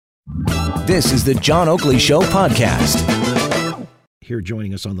This is the John Oakley Show podcast. Here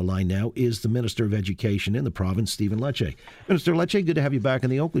joining us on the line now is the Minister of Education in the province, Stephen Lecce. Minister Lecce, good to have you back on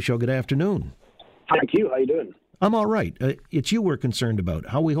the Oakley Show. Good afternoon. Thank you. How you doing? I'm all right. It's you we're concerned about.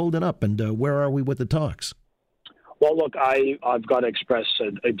 How are we holding up, and where are we with the talks? Well, look, I've got to express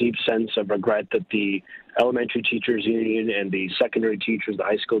a deep sense of regret that the Elementary Teachers Union and the Secondary Teachers, the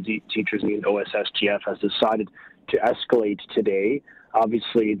High School Teachers Union, OSSTF, has decided to escalate today.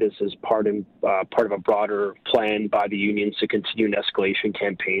 Obviously, this is part of a broader plan by the unions to continue an escalation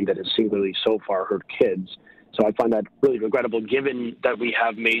campaign that has singularly so far hurt kids. So I find that really regrettable, given that we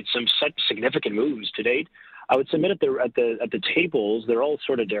have made some such significant moves to date. I would submit at the tables, they're all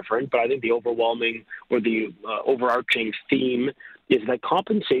sort of different, but I think the overwhelming or the overarching theme is that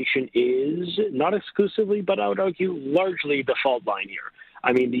compensation is not exclusively, but I would argue largely the fault line here.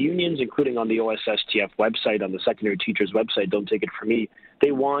 I mean, the unions, including on the OSSTF website, on the secondary teachers website, don't take it from me,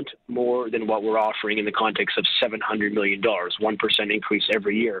 they want more than what we're offering in the context of $700 million, 1% increase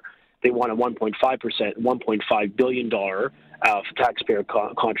every year. They want a 1.5 billion dollar taxpayer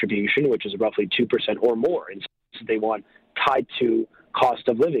contribution, which is roughly 2% or more. And they want tied to cost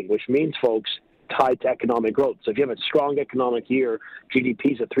of living, which means, folks, tied to economic growth. So if you have a strong economic year,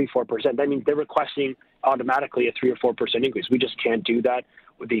 GDP is at 3-4%, that means they're requesting automatically a 3 or 4% increase. We just can't do that.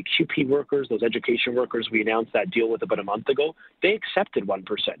 With the QP workers, those education workers, we announced that deal with about a month ago. They accepted 1%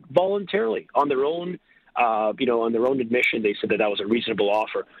 voluntarily on their own. On their own admission, they said that was a reasonable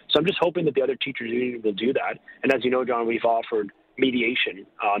offer. So I'm just hoping that the other teachers union will do that. And as you know, John, we've offered mediation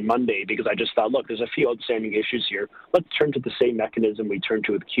on Monday because I just thought, look, there's a few outstanding issues here. Let's turn to the same mechanism we turned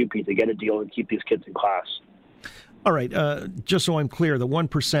to with QP to get a deal and keep these kids in class. All right. Just so I'm clear, the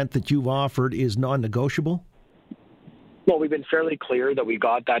 1% that you've offered is non-negotiable? Well, we've been fairly clear that we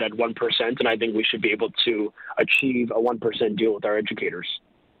got that at 1%, and I think we should be able to achieve a 1% deal with our educators,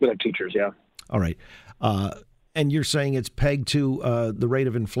 with our teachers, yeah. All right. And you're saying it's pegged to the rate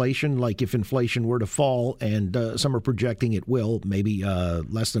of inflation, like if inflation were to fall, and some are projecting it will, maybe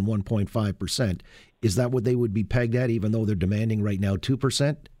less than 1.5%. Is that what they would be pegged at, even though they're demanding right now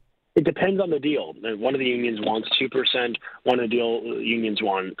 2%? It depends on the deal. One of the unions wants 2%. One of the unions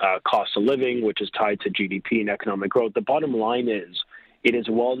want cost of living, which is tied to GDP and economic growth. The bottom line is it is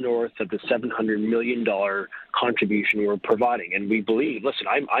well north of the $700 million contribution we're providing. And we believe, listen,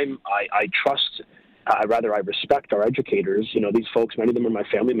 I trust, I respect our educators. You know, these folks, many of them are my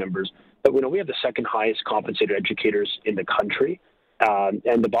family members. But, we have the second highest compensated educators in the country.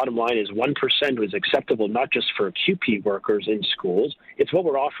 And the bottom line is 1% was acceptable not just for QP workers in schools. It's what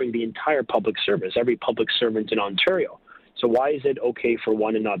we're offering the entire public service, every public servant in Ontario. So why is it okay for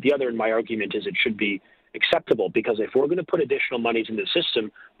one and not the other? And my argument is it should be acceptable, because if we're going to put additional monies in the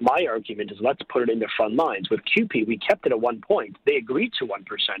system, my argument is let's put it in the front lines. With QP, we kept it at 1 point. They agreed to 1%.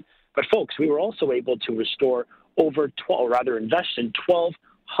 But folks, we were also able to restore invest in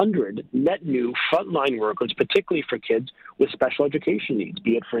 1,200 net new frontline workers, particularly for kids with special education needs,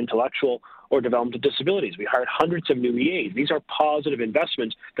 be it for intellectual or developmental disabilities. We hired hundreds of new EAs. These are positive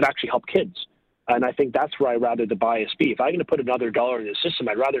investments that actually help kids. And I think that's where I'd rather the bias be. If I'm going to put another dollar in the system,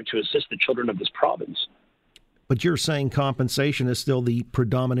 I'd rather to assist the children of this province. But you're saying compensation is still the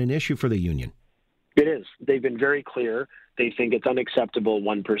predominant issue for the union. It is. They've been very clear. They think it's unacceptable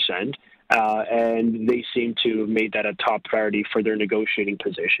 1%, and they seem to have made that a top priority for their negotiating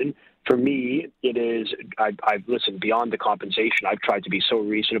position. For me, it is, I've listened beyond the compensation. I've tried to be so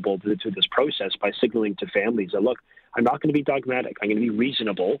reasonable through this process by signaling to families that, look, I'm not going to be dogmatic. I'm going to be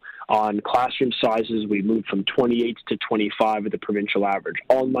reasonable on classroom sizes. We moved from 28 to 25 at the provincial average.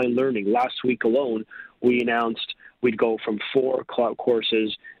 Online learning, last week alone, we announced we'd go from 4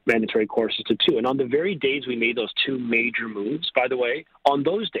 courses, mandatory courses, to 2. And on the very days we made those 2 major moves, by the way, on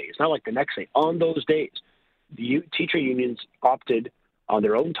those days, not like the next day, on those days, the teacher unions opted on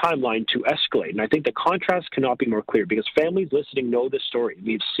their own timeline to escalate. And I think the contrast cannot be more clear, because families listening know this story.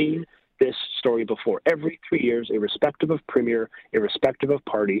 We've seen this story before. Every 3 years, irrespective of premier, irrespective of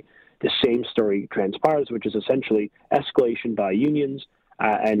party, the same story transpires, which is essentially escalation by unions,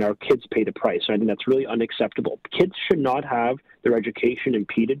 and our kids pay the price. And I think that's really unacceptable. Kids should not have their education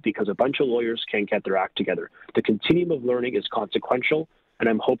impeded because a bunch of lawyers can't get their act together. The continuum of learning is consequential, and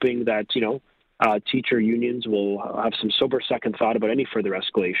I'm hoping that, teacher unions will have some sober second thought about any further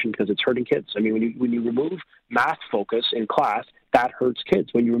escalation, because it's hurting kids. I mean, when you remove math focus in class, that hurts kids.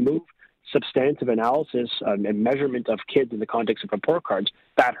 When you remove substantive analysis and measurement of kids in the context of report cards,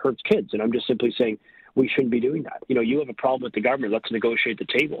 that hurts kids. And I'm just simply saying we shouldn't be doing that. You have a problem with the government, let's negotiate the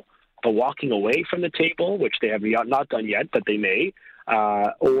table. But walking away from the table, which they have not done yet, but they may,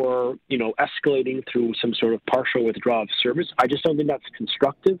 or, escalating through some sort of partial withdrawal of service. I just don't think that's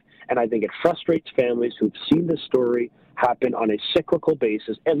constructive, and I think it frustrates families who've seen this story happen on a cyclical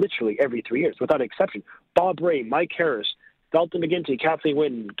basis, and literally every 3 years, without exception. Bob Ray, Mike Harris, Dalton McGuinty, Kathleen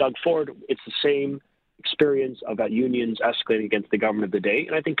Wynne, Doug Ford, it's the same experience of that unions escalating against the government of the day,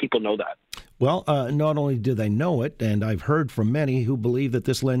 and I think people know that. Well, not only do they know it, and I've heard from many who believe that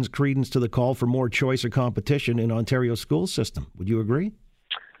this lends credence to the call for more choice or competition in Ontario's school system. Would you agree?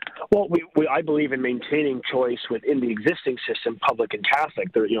 Well, I believe in maintaining choice within the existing system, public and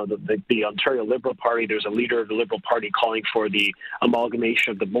Catholic. There, the Ontario Liberal Party, there's a leader of the Liberal Party calling for the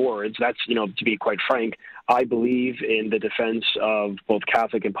amalgamation of the boards. That's, to be quite frank, I believe in the defense of both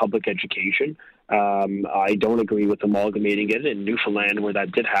Catholic and public education. I don't agree with amalgamating it in Newfoundland where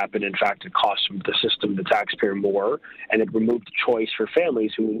that did happen. In fact, it cost the system, the taxpayer, more, and it removed choice for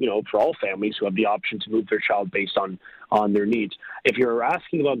families who, for all families who have the option to move their child based on their needs. If you're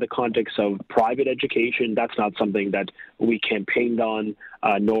asking about the context of private education, that's not something that we campaigned on,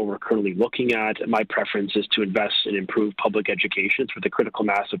 nor we're currently looking at. My preference is to invest and improve public education. It's where the critical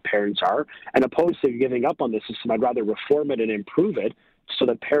mass of parents are. And opposed to giving up on the system, I'd rather reform it and improve it so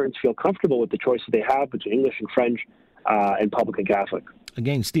that parents feel comfortable with the choices they have between English and French and public and Catholic.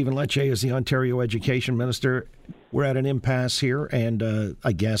 Again, Stephen Lecce is the Ontario Education Minister. We're at an impasse here, and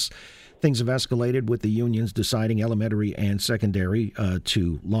I guess things have escalated with the unions deciding elementary and secondary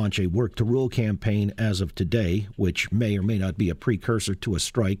to launch a Work to Rule campaign as of today, which may or may not be a precursor to a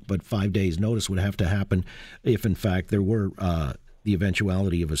strike, but 5 days' notice would have to happen if, in fact, there were the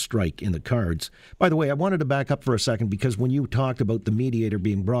eventuality of a strike in the cards. By the way, I wanted to back up for a second because when you talked about the mediator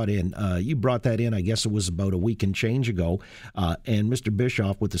being brought in, you brought that in, I guess it was about a week and change ago, and Mr.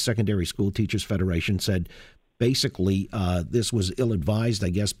 Bischoff with the Secondary School Teachers Federation said basically this was ill-advised, I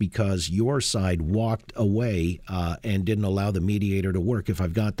guess, because your side walked away and didn't allow the mediator to work, if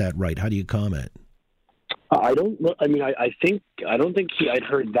I've got that right. How do you comment? I don't think I'd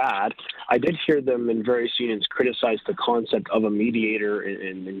heard that. I did hear them in various unions criticize the concept of a mediator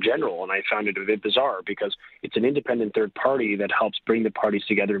in general, and I found it a bit bizarre because it's an independent third party that helps bring the parties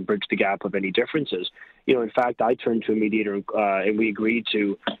together and bridge the gap of any differences. In fact, I turned to a mediator and we agreed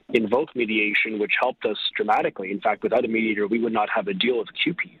to invoke mediation, which helped us dramatically. In fact, without a mediator, we would not have a deal with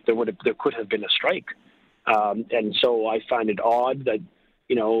CUPE. There could have been a strike. And so I find it odd that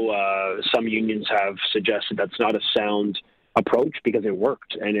some unions have suggested that's not a sound approach because it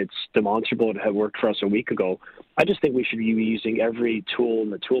worked, and it's demonstrable it had worked for us a week ago. I just think we should be using every tool in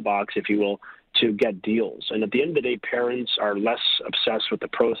the toolbox, if you will, to get deals. And at the end of the day, parents are less obsessed with the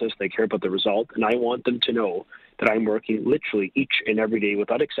process. They care about the result, and I want them to know that I'm working literally each and every day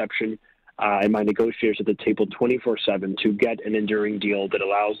without exception and my negotiators at the table 24/7 to get an enduring deal that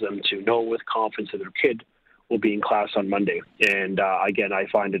allows them to know with confidence that their kid will be in class on Monday. And again, I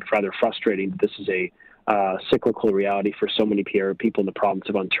find it rather frustrating that this is a cyclical reality for so many people in the province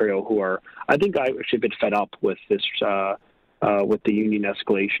of Ontario who are, I think, actually a bit fed up with this, with the union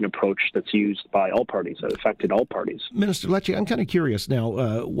escalation approach that's used by all parties, that affected all parties. Minister Lecce, I'm kind of curious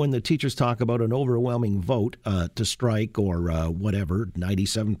now, when the teachers talk about an overwhelming vote to strike or whatever,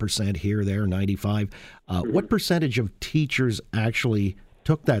 97% here, there, 95, what percentage of teachers actually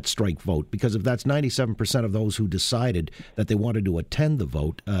took that strike vote? Because if that's 97% of those who decided that they wanted to attend the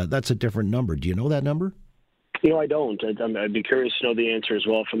vote, that's a different number. Do you know that number? I don't. I'd be curious to know the answer as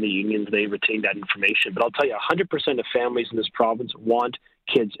well from the unions. They retain that information. But I'll tell you, 100% of families in this province want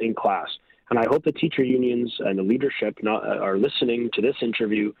kids in class. And I hope the teacher unions and the leadership are listening to this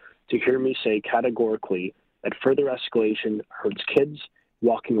interview to hear me say categorically that further escalation hurts kids.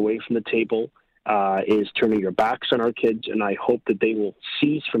 Walking away from the table is turning your backs on our kids, and I hope that they will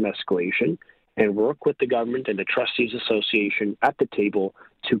cease from escalation and work with the government and the Trustees Association at the table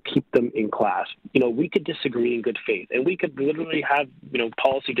to keep them in class. We could disagree in good faith, and we could literally have,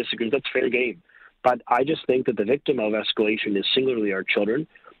 policy disagreements. That's fair game. But I just think that the victim of escalation is singularly our children.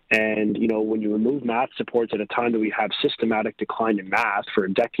 And, when you remove math supports at a time that we have systematic decline in math for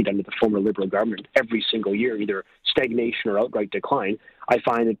a decade under the former Liberal government, every single year, either stagnation or outright decline, I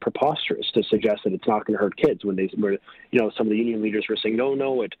find it preposterous to suggest that it's not going to hurt kids when some of the union leaders were saying,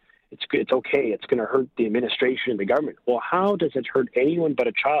 no, it's okay, it's going to hurt the administration and the government. Well, how does it hurt anyone but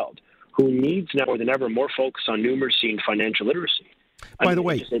a child who needs now more than ever more focus on numeracy and financial literacy? By the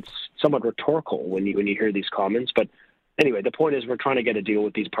way, it's somewhat rhetorical when you hear these comments, but anyway, the point is we're trying to get a deal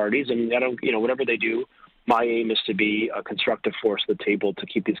with these parties, and whatever they do, my aim is to be a constructive force at the table to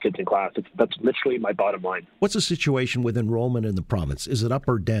keep these kids in class. That's literally my bottom line. What's the situation with enrollment in the province? Is it up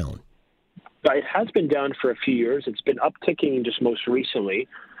or down? It has been down for a few years. It's been upticking just most recently.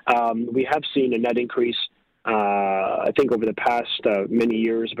 We have seen a net increase I think over the past many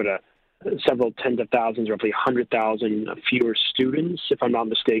years, but several tens of thousands, roughly 100,000 fewer students, if I'm not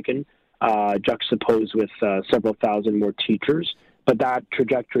mistaken, juxtaposed with several thousand more teachers. But that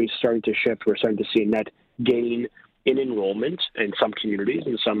trajectory is starting to shift. We're starting to see a net gain in enrollment in some communities,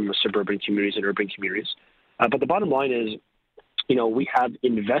 in some suburban communities and urban communities. But the bottom line is, we have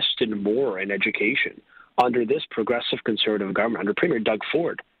invested more in education under this progressive conservative government, under Premier Doug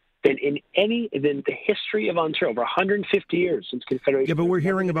Ford, than in the history of Ontario, over 150 years since Confederation. Yeah, but we're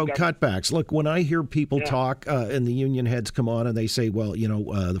hearing about cutbacks. Look, when I hear people talk and the union heads come on and they say, well,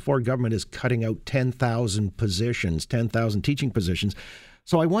 the Ford government is cutting out 10,000 positions, 10,000 teaching positions.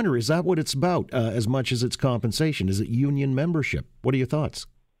 So I wonder, is that what it's about as much as it's compensation? Is it union membership? What are your thoughts?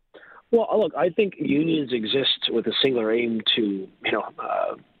 Well, look, I think unions exist with a singular aim to,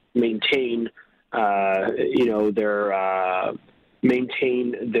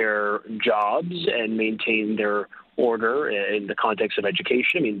 maintain their jobs and maintain their order in the context of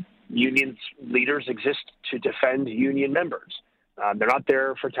education. I mean, unions leaders exist to defend union members. They're not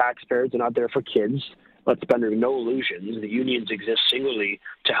there for taxpayers. They're not there for kids. Let's be under no illusions. The unions exist singularly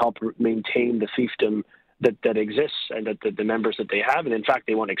to help maintain the fiefdom that exists and that the members that they have, and in fact,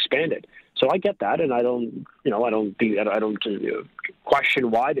 they want to expand it. So I get that, and I don't question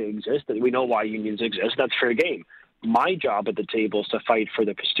why they exist. And we know why unions exist. That's fair game. My job at the table is to fight for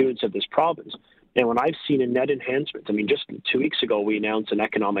the students of this province. And when I've seen a net enhancement, I mean, just 2 weeks ago, we announced an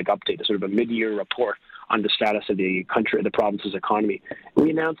economic update, a sort of a mid-year report on the status of the country, the province's economy.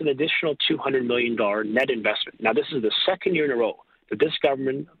 We announced an additional $200 million net investment. Now, this is the second year in a row that this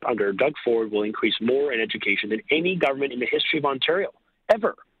government, under Doug Ford, will increase more in education than any government in the history of Ontario,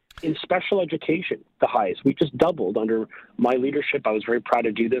 ever. In special education, the highest. We just doubled under my leadership. I was very proud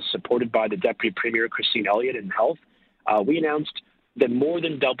to do this, supported by the Deputy Premier, Christine Elliott, in health. We announced the more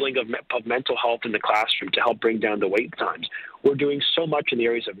than doubling of mental health in the classroom to help bring down the wait times. We're doing so much in the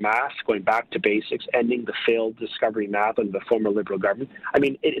areas of math, going back to basics, ending the failed discovery math under the former Liberal government. I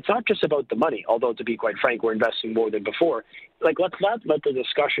mean, it's not just about the money, although to be quite frank, we're investing more than before. Let's not let the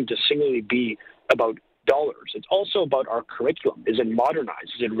discussion just singularly be about dollars. It's also about our curriculum. Is it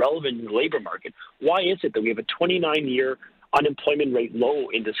modernized? Is it relevant in the labor market? Why is it that we have a 29-year unemployment rate low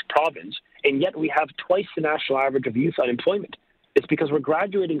in this province, and yet we have twice the national average of youth unemployment? It's because we're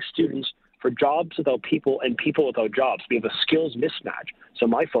graduating students for jobs without people and people without jobs. We have a skills mismatch. So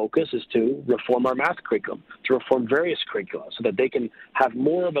my focus is to reform our math curriculum, to reform various curricula so that they can have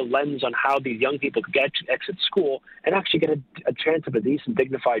more of a lens on how these young people can exit school and actually get a chance of a decent,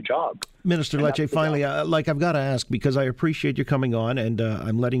 dignified job. Minister Lecce, finally, I've got to ask, because I appreciate you coming on, and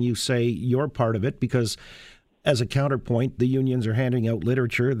I'm letting you say your part of it, because as a counterpoint, the unions are handing out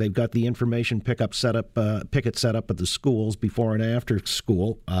literature. They've got the information picket set up at the schools before and after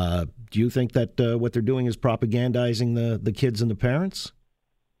school. Do you think that what they're doing is propagandizing the kids and the parents?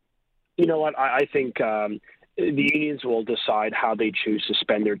 You know what? I think the unions will decide how they choose to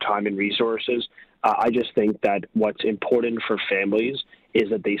spend their time and resources. I just think that what's important for families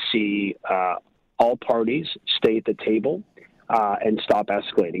is that they see all parties stay at the table and stop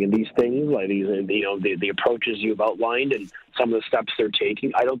escalating. And these things, like these, the approaches you've outlined and some of the steps they're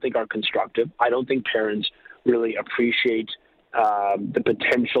taking, I don't think are constructive. I don't think parents really appreciate the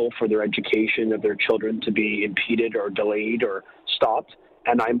potential for their education of their children to be impeded or delayed or stopped.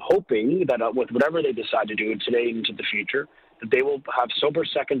 And I'm hoping that with whatever they decide to do today and into the future, that they will have sober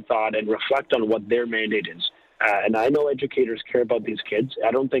second thought and reflect on what their mandate is. And I know educators care about these kids.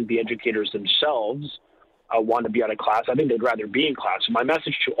 I don't think the educators themselves want to be out of class. I think they'd rather be in class. So my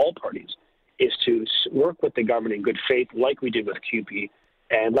message to all parties is to work with the government in good faith, like we did with QP,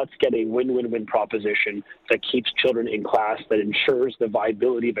 and let's get a win-win-win proposition that keeps children in class, that ensures the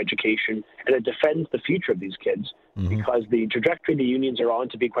viability of education, and it defends the future of these kids. Mm-hmm. Because the trajectory the unions are on,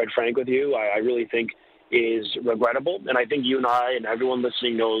 to be quite frank with you, I really think is regrettable. And I think you and I and everyone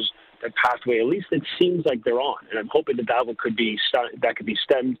listening knows that pathway, at least it seems like they're on. And I'm hoping that could be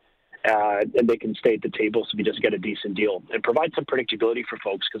stemmed and they can stay at the table so we just get a decent deal and provide some predictability for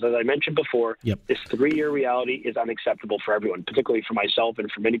folks. Because as I mentioned before, This 3-year reality is unacceptable for everyone, particularly for myself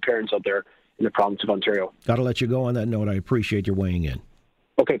and for many parents out there in the province of Ontario. Got to let you go on that note. I appreciate your weighing in.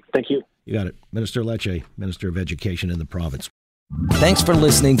 Okay, thank you. You got it. Minister Lecce, Minister of Education in the province. Thanks for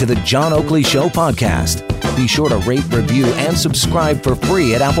listening to the John Oakley Show podcast. Be sure to rate, review, and subscribe for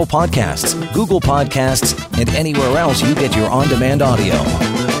free at Apple Podcasts, Google Podcasts, and anywhere else you get your on-demand audio.